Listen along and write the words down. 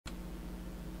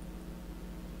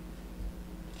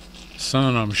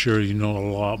Son, I'm sure you know a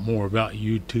lot more about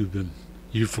YouTube than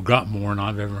you forgot more than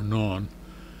I've ever known.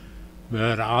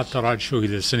 But I thought I'd show you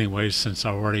this anyway, since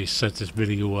I already set this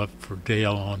video up for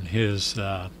Dale on his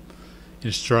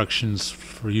instructions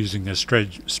for using a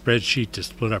spreadsheet to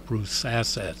split up Ruth's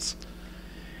assets.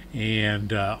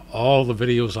 And all the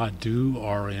videos I do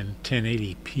are in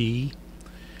 1080p,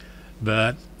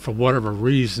 but for whatever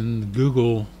reason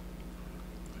Google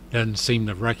doesn't seem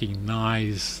to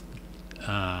recognize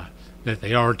that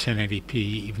they are 1080p,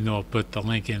 even though I put the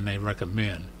link in they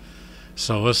recommend.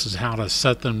 So this is how to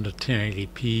set them to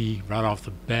 1080p right off the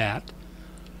bat.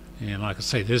 And like I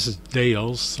say, this is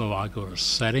Dale's, so I go to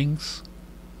settings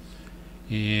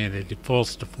and it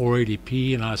defaults to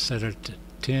 480p, and I set it to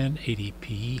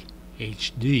 1080p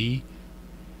HD.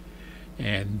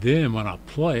 And then when I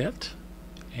play it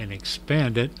and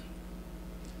expand it,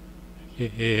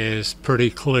 it is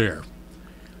pretty clear.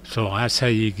 So that's how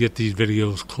you get these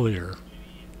videos clear.